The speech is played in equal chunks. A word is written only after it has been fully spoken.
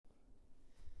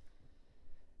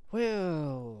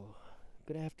Well,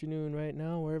 good afternoon right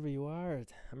now, wherever you are.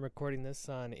 I'm recording this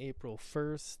on April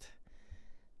 1st.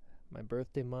 My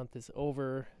birthday month is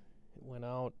over. It went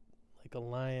out like a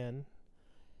lion,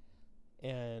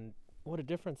 and what a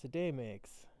difference a day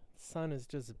makes. The sun is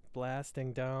just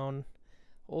blasting down.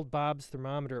 Old Bob's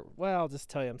thermometer. Well, I'll just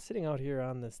tell you, I'm sitting out here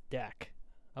on this deck,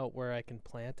 out where I can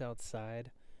plant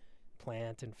outside,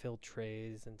 plant and fill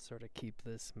trays and sort of keep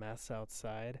this mess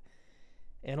outside.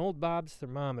 And old Bob's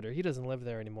thermometer, he doesn't live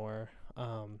there anymore.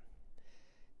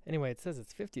 Anyway, it says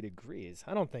it's 50 degrees.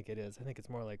 I don't think it is. I think it's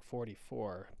more like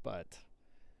 44. But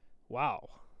wow,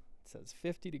 it says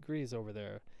 50 degrees over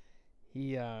there.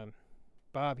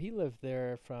 Bob, he lived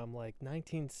there from like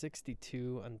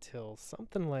 1962 until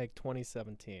something like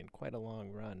 2017. Quite a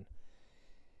long run.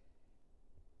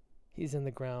 He's in the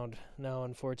ground now,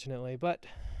 unfortunately. But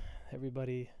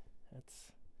everybody, that's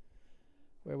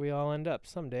where we all end up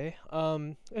someday.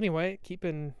 Anyway,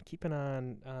 keeping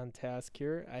on task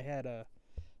here. I had a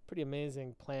pretty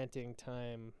amazing planting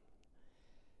time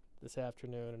this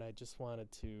afternoon, and I just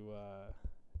wanted to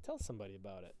tell somebody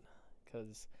about it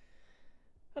because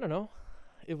I don't know.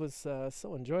 It was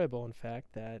so enjoyable, in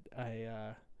fact, that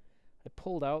I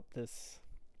pulled out this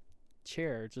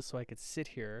chair just so I could sit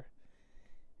here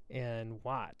and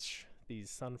watch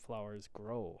these sunflowers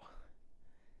grow.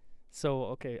 So,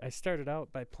 okay, I started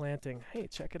out by planting. Hey,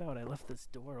 check it out. I left this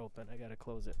door open. I gotta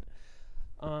close it.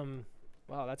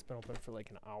 Wow, that's been open for like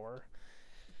an hour.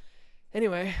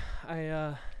 Anyway,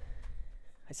 I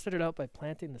started out by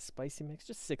planting the spicy mix,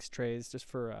 just 6 trays, just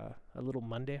for a little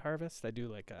Monday harvest. I do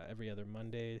like every other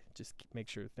Monday, just make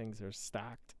sure things are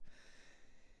stocked.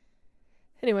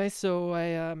 Anyway, so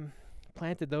I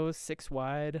planted those 6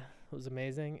 wide. It was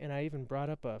amazing, and I even brought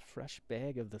up a fresh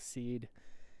bag of the seed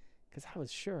because I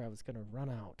was sure I was going to run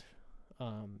out.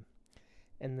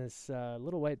 And this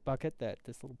little white bucket,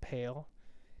 this little pail,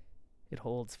 it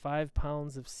holds 5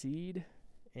 pounds of seed,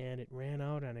 and it ran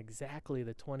out on exactly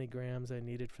the 20 grams I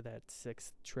needed for that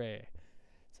 6th tray.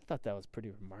 So I thought that was pretty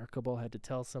remarkable. I had to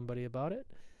tell somebody about it.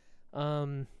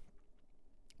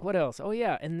 What else? Oh,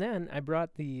 yeah, and then I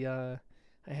brought I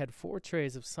had 4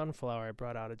 trays of sunflower I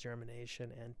brought out of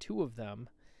germination, and 2 of them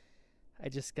I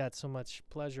just got so much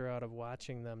pleasure out of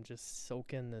watching them just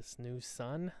soak in this new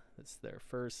sun. It's their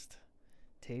first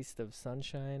taste of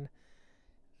sunshine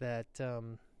that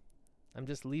I'm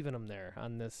just leaving them there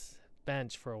on this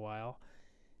bench for a while.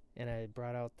 And I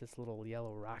brought out this little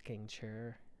yellow rocking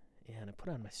chair and I put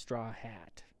on my straw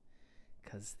hat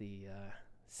because the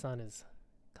sun is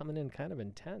coming in kind of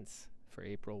intense for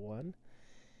April 1.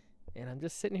 And I'm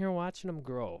just sitting here watching them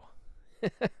grow.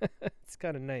 It's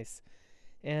kind of nice.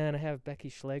 And I have Becky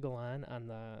Schlegel on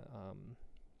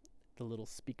the little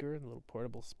speaker, the little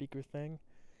portable speaker thing.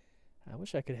 I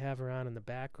wish I could have her on in the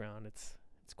background. It's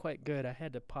quite good. I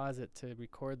had to pause it to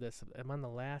record this. I'm on the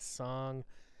last song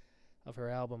of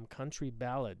her album Country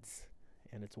Ballads,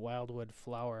 and it's Wildwood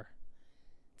Flower.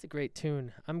 It's a great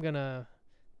tune. I'm going to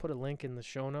put a link in the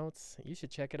show notes. You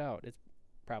should check it out. It's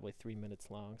probably 3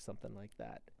 minutes long, something like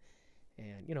that.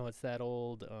 And, you know, it's that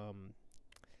old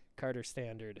Carter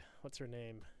Standard. What's her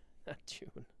name? Not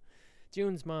June.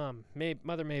 June's mom,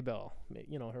 Mother Maybelle.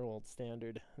 You know, her old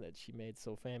standard that she made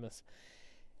so famous.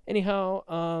 Anyhow,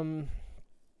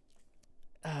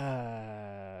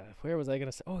 where was I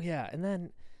going to say? Oh, yeah. And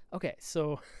then, okay,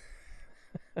 so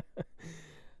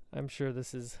I'm sure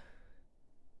this is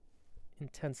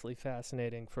intensely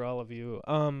fascinating for all of you.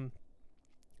 I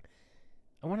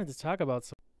wanted to talk about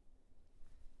some.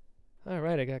 All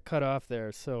right, I got cut off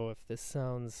there. So if this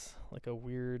sounds like a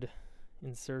weird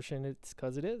insertion, it's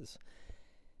because it is.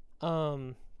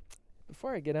 Before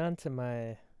I get on to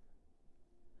my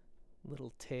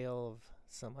little tale of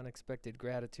some unexpected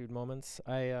gratitude moments,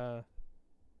 I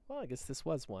guess this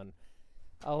was one.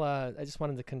 I just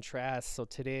wanted to contrast. So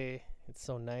today it's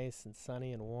so nice and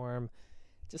sunny and warm.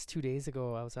 Just 2 days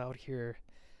ago, I was out here.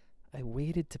 I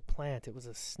waited to plant. It was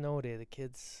a snow day.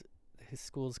 His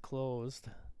school's closed.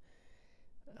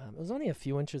 It was only a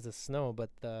few inches of snow, but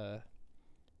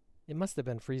it must have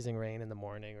been freezing rain in the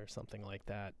morning or something like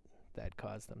that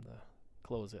caused them to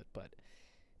close it. But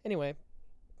anyway,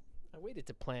 I waited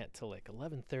to plant till like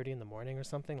 11:30 in the morning or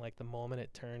something, like the moment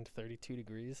it turned 32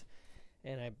 degrees.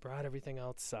 And I brought everything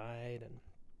outside, and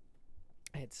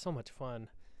I had so much fun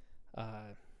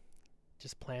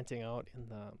just planting out in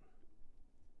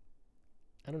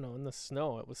the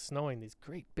snow. It was snowing, these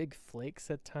great big flakes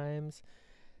at times.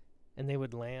 And they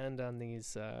would land on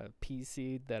these pea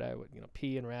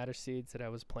and radish seeds that I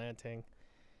was planting.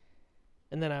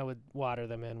 And then I would water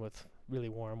them in with really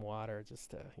warm water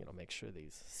just to, make sure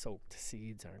these soaked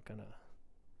seeds aren't going to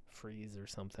freeze or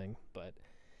something. But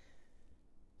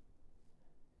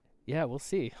yeah, we'll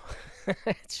see.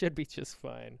 It should be just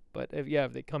fine. But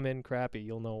if they come in crappy,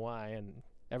 you'll know why, and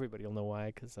everybody will know why,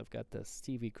 because I've got this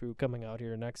TV crew coming out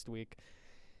here next week,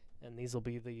 and these will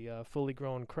be the fully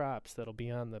grown crops that'll be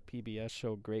on the PBS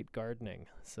show Great Gardening.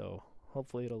 So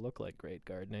hopefully it'll look like Great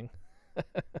Gardening.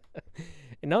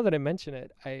 And now that I mention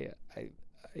it, I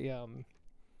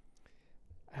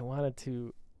wanted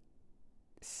to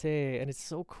say, and it's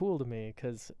so cool to me,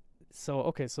 because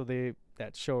so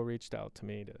that show reached out to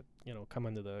me to come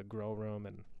into the grow room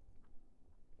and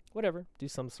whatever, do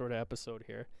some sort of episode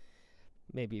here.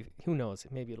 Maybe, who knows,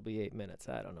 maybe it'll be 8 minutes,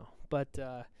 I don't know. But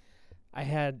I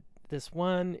had this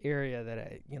one area that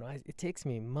it takes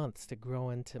me months to grow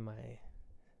into my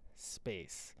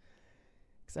space,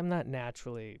 because I'm not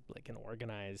naturally like an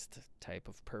organized type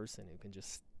of person who can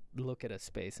just look at a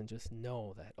space and just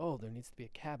know that, oh, there needs to be a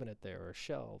cabinet there, or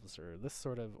shelves, or this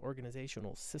sort of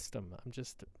organizational system.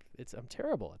 I'm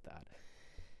terrible at that.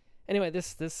 Anyway,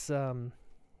 this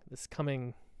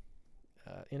coming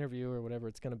interview, or whatever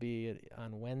it's going to be,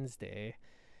 on Wednesday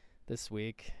this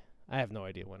week, I have no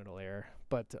idea when it'll air,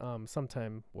 but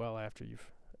sometime well after you've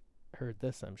heard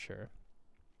this, I'm sure.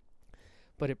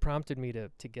 But it prompted me to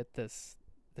get this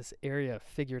area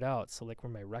figured out. So like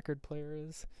where my record player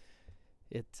is,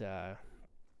 it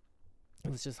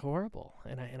was just horrible,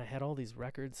 and I had all these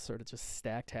records sort of just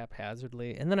stacked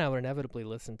haphazardly, and then I would inevitably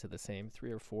listen to the same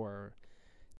 3 or 4.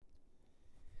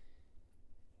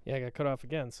 Yeah, I got cut off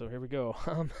again, so here we go.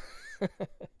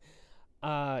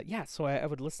 So I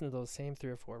would listen to those same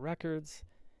 3 or 4 records,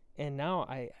 and now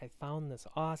I found this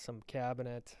awesome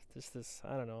cabinet, just this,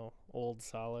 I don't know, old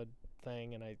solid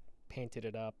thing, and I painted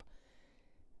it up,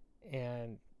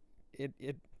 and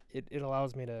it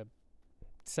allows me to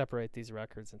separate these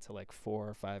records into like 4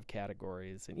 or 5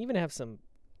 categories, and even have some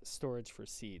storage for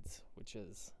seeds, which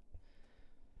is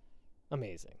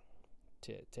amazing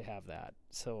to have that.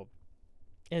 So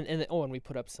and we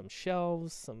put up some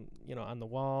shelves, on the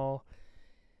wall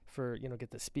for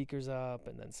get the speakers up,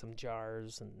 and then some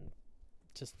jars and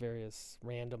just various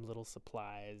random little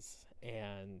supplies.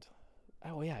 And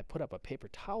I put up a paper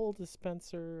towel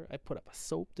dispenser, I put up a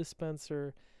soap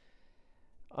dispenser,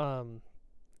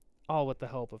 all with the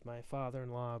help of my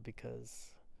father-in-law,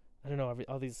 because I don't know,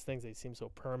 all these things, they seem so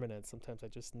permanent. Sometimes I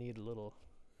just need a little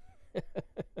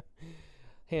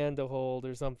hand to hold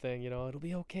or something, it'll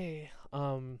be okay.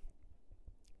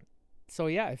 So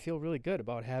yeah, I feel really good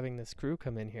about having this crew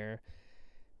come in here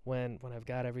when I've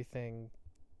got everything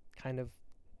kind of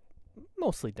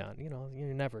mostly done.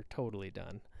 You're never totally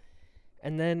done.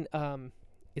 And then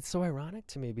it's so ironic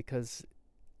to me, because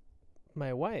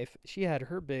my wife, she had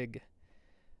her big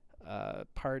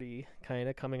party, kind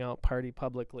of coming out party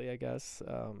publicly, I guess,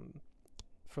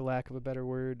 for lack of a better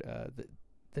word.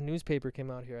 The newspaper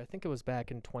came out here, I think it was back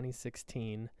in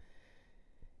 2016,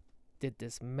 did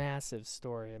this massive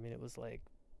story. I mean, it was like,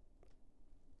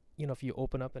 if you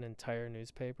open up an entire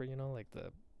newspaper, like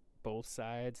the both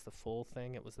sides, the full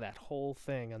thing, it was that whole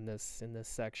thing in this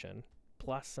section,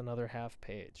 plus another half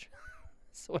page.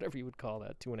 So whatever you would call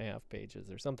that, 2.5 pages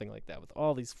or something like that, with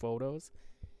all these photos.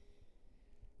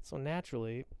 So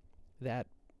naturally, that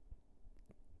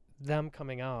them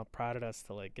coming out prodded us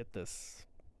to like get this.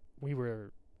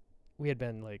 We had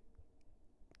been like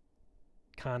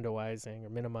condoizing or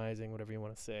minimizing, whatever you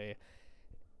want to say,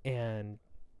 and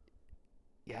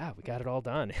yeah, we got it all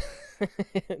done,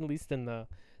 at least in the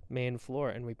main floor,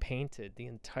 and we painted the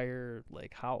entire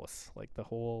like house, like the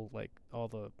whole, like all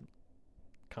the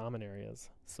common areas.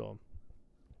 So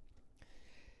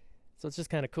it's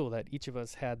just kind of cool that each of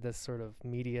us had this sort of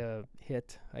media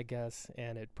hit, I guess,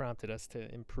 and it prompted us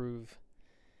to improve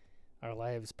our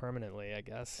lives permanently, I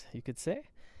guess you could say.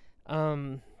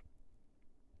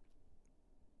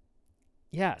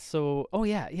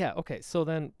 Okay. So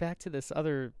then back to this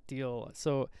other deal.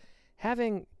 So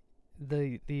having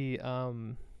the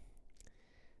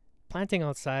planting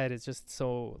outside is just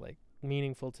so like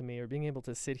meaningful to me, or being able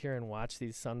to sit here and watch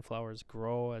these sunflowers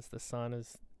grow as the sun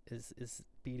is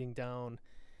beating down,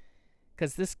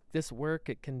 because this work,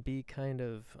 it can be kind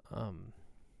of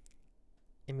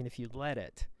if you let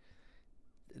it,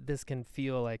 this can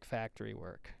feel like factory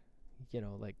work.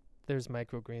 Like there's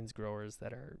microgreens growers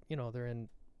that are, they're in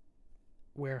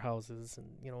warehouses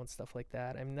and and stuff like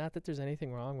that. I mean, not that there's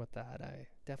anything wrong with that. I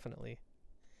definitely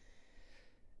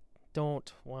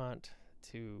don't want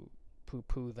to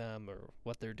poo-poo them or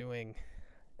what they're doing.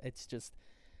 It's just,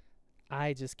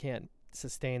 I just can't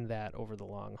sustain that over the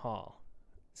long haul.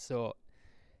 So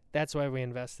that's why we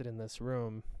invested in this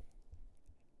room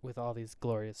with all these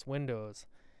glorious windows.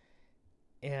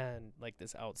 And like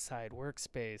this outside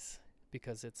workspace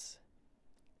because it's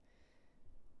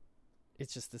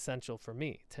just essential for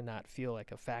me to not feel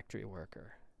like a factory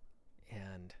worker.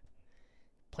 And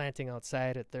planting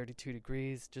outside at 32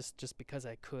 degrees just because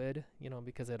I could,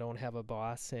 because I don't have a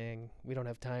boss saying we don't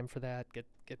have time for that,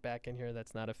 get back in here,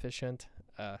 that's not efficient.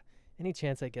 Any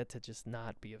chance I get to just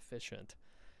not be efficient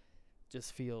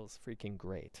just feels freaking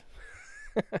great.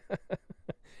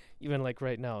 Even like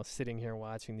right now, sitting here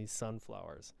watching these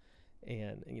sunflowers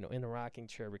and, in a rocking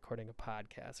chair recording a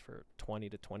podcast for 20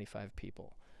 to 25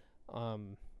 people.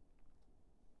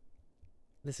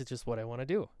 This is just what I want to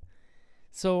do.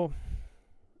 So,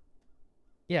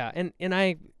 yeah, and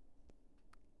I,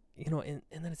 and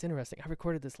then it's interesting. I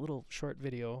recorded this little short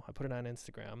video. I put it on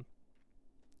Instagram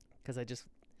because I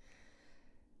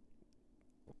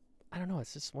don't know,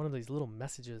 it's just one of these little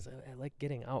messages I like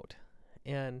getting out.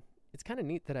 And it's kind of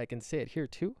neat that I can say it here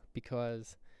too,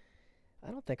 because I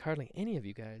don't think hardly any of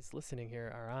you guys listening here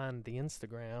are on the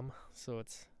Instagram. So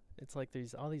it's like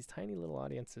there's all these tiny little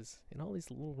audiences in all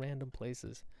these little random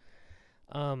places.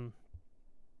 I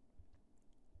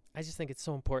just think it's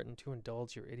so important to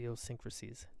indulge your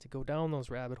idiosyncrasies, to go down those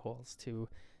rabbit holes, to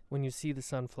when you see the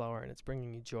sunflower and it's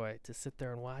bringing you joy, to sit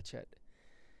there and watch it,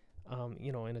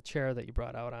 in a chair that you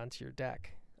brought out onto your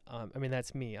deck. I mean,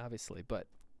 that's me, obviously,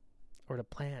 or to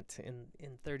plant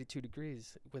in 32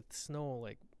 degrees with snow,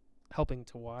 like helping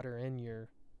to water in your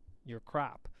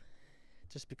crop,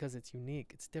 just because it's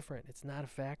unique, it's different, it's not a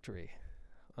factory.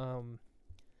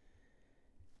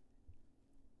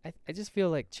 I just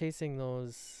feel like chasing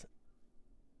those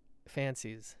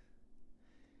fancies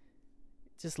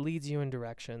just leads you in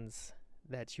directions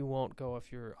that you won't go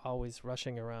if you're always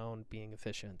rushing around being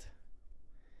efficient.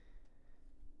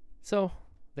 So,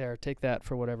 there, take that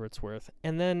for whatever it's worth.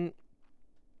 And then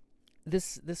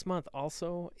this month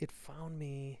also, it found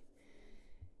me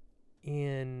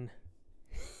in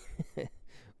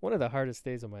one of the hardest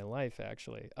days of my life,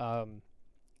 actually.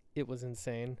 It was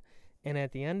insane. And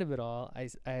at the end of it all,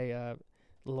 I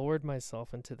lowered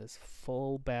myself into this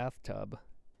full bathtub.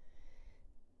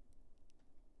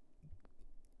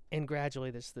 And gradually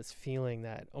there's this feeling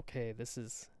that, okay,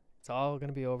 it's all going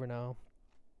to be over now.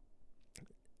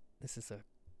 This is a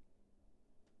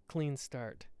clean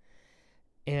start.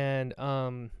 And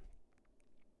while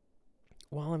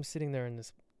I'm sitting there in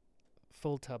this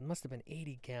full tub, it must have been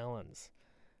 80 gallons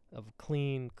of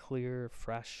clean, clear,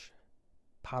 fresh,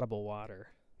 potable water.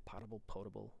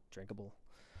 Potable, drinkable.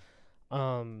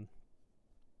 And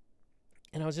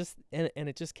I was just, and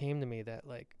it just came to me that,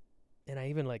 like, and I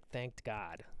even, like, thanked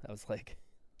God. I was like,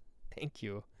 thank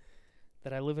you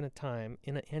that I live in a time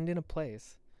and in a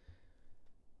place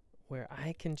where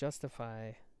I can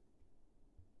justify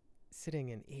sitting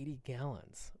in 80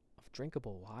 gallons of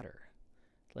drinkable water.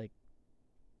 Like,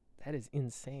 that is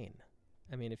insane.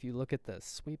 I mean, if you look at the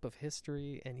sweep of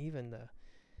history and even the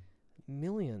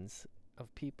millions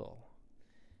of people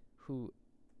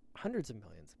hundreds of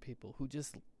millions of people who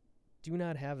just do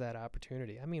not have that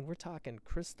opportunity. I mean, we're talking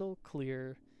crystal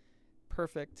clear,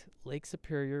 perfect Lake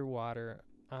Superior water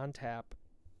on tap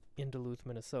in Duluth,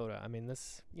 Minnesota. I mean,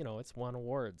 this, it's won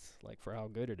awards, like, for how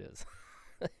good it is.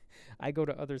 I go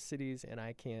to other cities and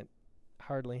I can't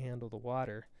hardly handle the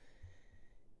water.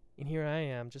 And here I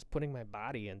am just putting my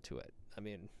body into it. I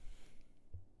mean,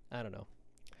 I don't know.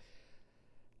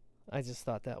 I just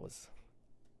thought that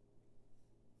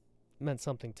meant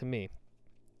something to me.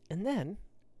 And then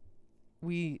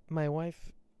my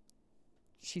wife,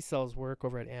 she sells work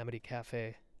over at Amity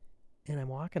Cafe, and I'm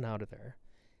walking out of there,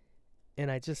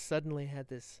 and I just suddenly had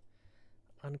this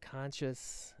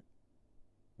unconscious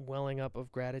welling up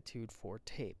of gratitude for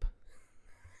tape.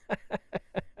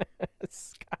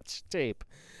 Scotch tape.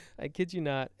 I kid you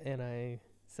not. And I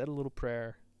said a little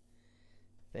prayer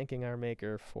thanking our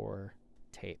maker for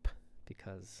tape,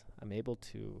 because I'm able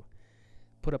to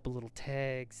put up a little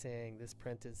tag saying this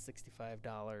print is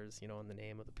 $65, in the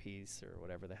name of the piece or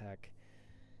whatever the heck.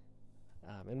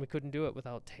 And we couldn't do it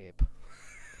without tape.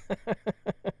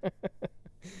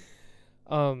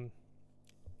 And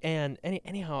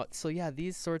anyhow, so yeah,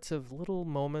 these sorts of little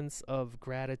moments of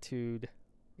gratitude,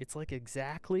 it's like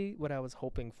exactly what I was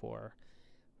hoping for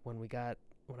when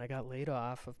I got laid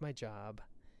off of my job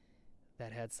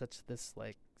that had this,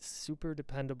 like, super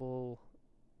dependable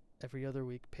every other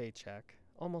week paycheck,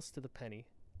 almost to the penny.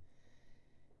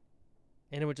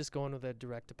 And it would just go in with a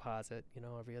direct deposit,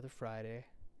 every other Friday.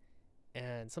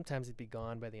 And sometimes it'd be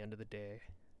gone by the end of the day.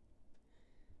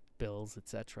 Bills,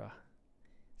 etc.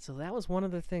 So that was one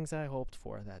of the things I hoped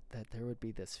for, that there would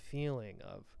be this feeling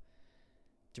of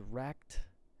direct,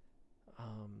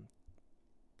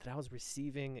 that I was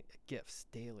receiving gifts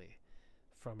daily.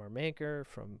 from our maker,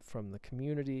 from the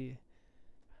community,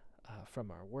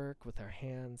 from our work with our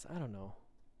hands. I don't know,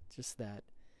 just that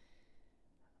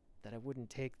I wouldn't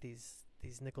take these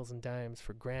nickels and dimes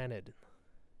for granted.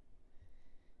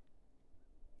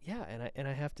 Yeah, and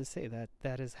I have to say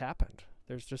that has happened.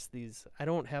 There's just these. I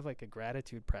don't have like a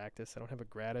gratitude practice. I don't have a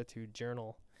gratitude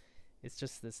journal. It's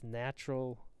just this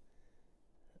natural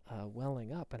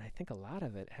welling up, and I think a lot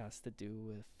of it has to do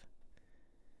with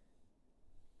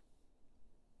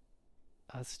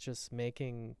us just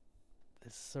making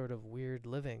this sort of weird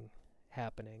living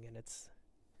happening, and it's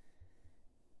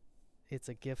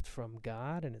a gift from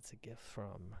God, and it's a gift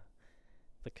from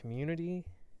the community.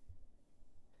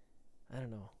 I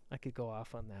don't know. I could go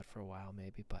off on that for a while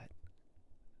maybe, but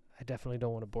I definitely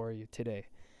don't want to bore you today.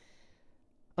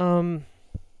 And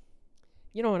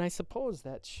I suppose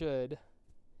that should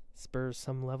spur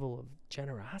some level of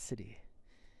generosity.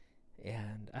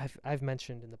 And I've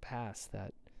mentioned in the past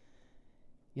that,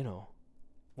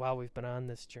 while we've been on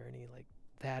this journey, like,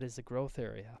 that is a growth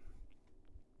area.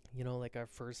 Like our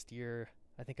first year,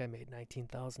 I think I made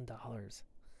 $19,000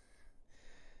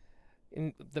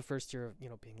 in the first year of,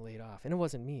 being laid off. And it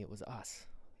wasn't me, it was us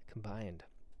combined.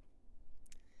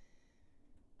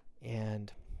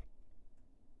 And,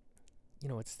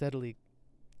 it's steadily,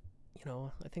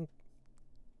 I think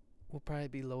we'll probably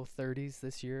be low 30s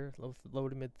this year, low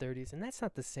to mid 30s. And that's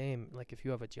not the same. Like, if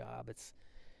you have a job, it's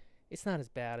not as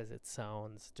bad as it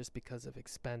sounds, just because of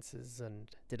expenses and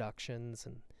deductions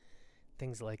and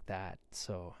things like that.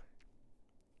 So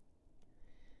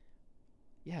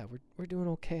yeah, we're doing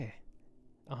okay.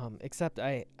 Except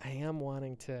I am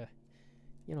wanting to,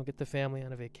 get the family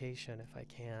on a vacation if I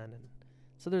can, and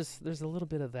so there's a little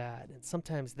bit of that. And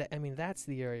sometimes that's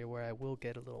the area where I will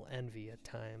get a little envy at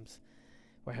times,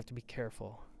 where I have to be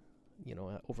careful,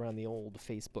 over on the old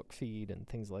Facebook feed and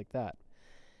things like that.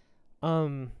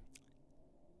 And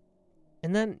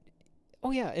then,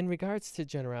 in regards to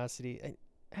generosity,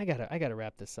 I gotta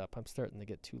wrap this up. I'm starting to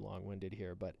get too long-winded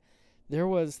here, but there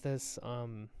was this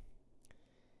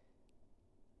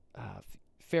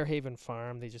Fairhaven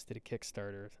Farm. They just did a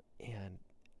Kickstarter, and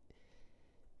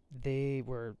they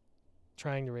were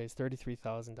trying to raise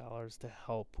 $33,000 to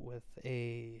help with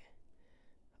a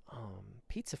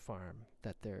pizza farm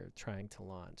that they're trying to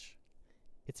launch.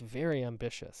 It's very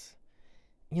ambitious.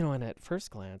 And at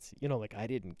first glance, like, I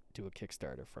didn't do a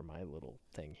Kickstarter for my little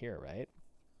thing here, right?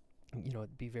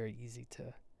 It'd be very easy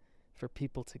for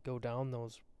people to go down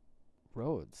those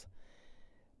roads.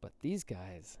 But these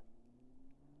guys,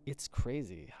 it's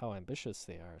crazy how ambitious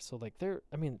they are. So, like,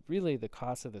 really the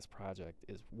cost of this project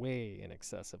is way in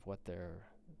excess of what they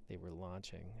were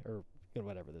launching, or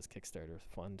whatever, this Kickstarter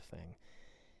fund thing.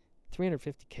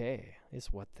 $350K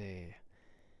is what they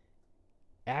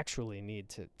actually need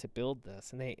to build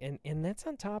this, and that's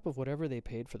on top of whatever they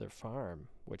paid for their farm,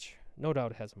 which no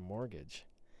doubt has a mortgage.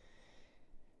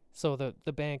 So the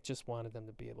bank just wanted them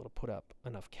to be able to put up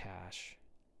enough cash,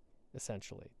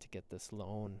 essentially, to get this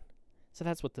loan. So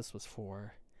that's what this was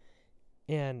for.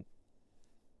 And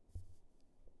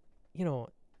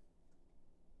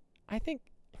I think,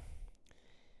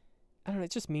 I don't know,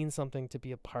 it just means something to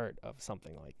be a part of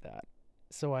something like that.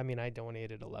 So, I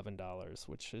donated $11,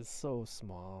 which is so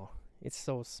small. It's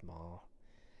so small.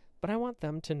 But I want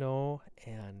them to know,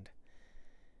 and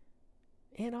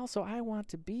also I want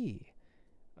to be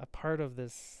a part of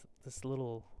this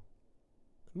little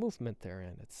movement they're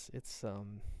in. It's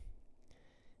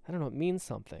I don't know, it means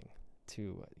something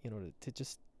to,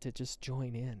 to just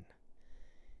join in,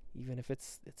 even if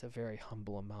it's a very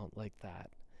humble amount like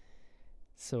that.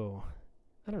 So,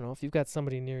 I don't know, if you've got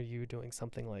somebody near you doing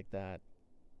something like that,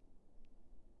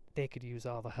 they could use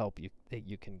all the help that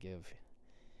you can give.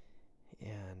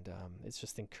 And it's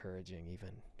just encouraging,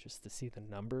 even just to see the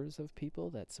numbers of people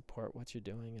that support what you're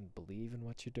doing and believe in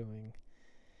what you're doing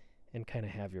and kind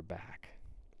of have your back.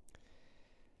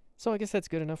 So I guess that's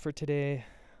good enough for today.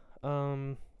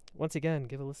 Once again,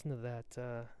 give a listen to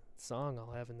that song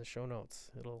I'll have in the show notes.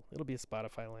 It'll be a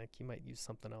Spotify link. You might use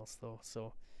something else though.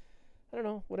 So I don't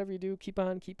know, whatever you do, keep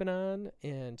on keeping on,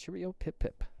 and cheerio, pip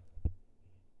pip.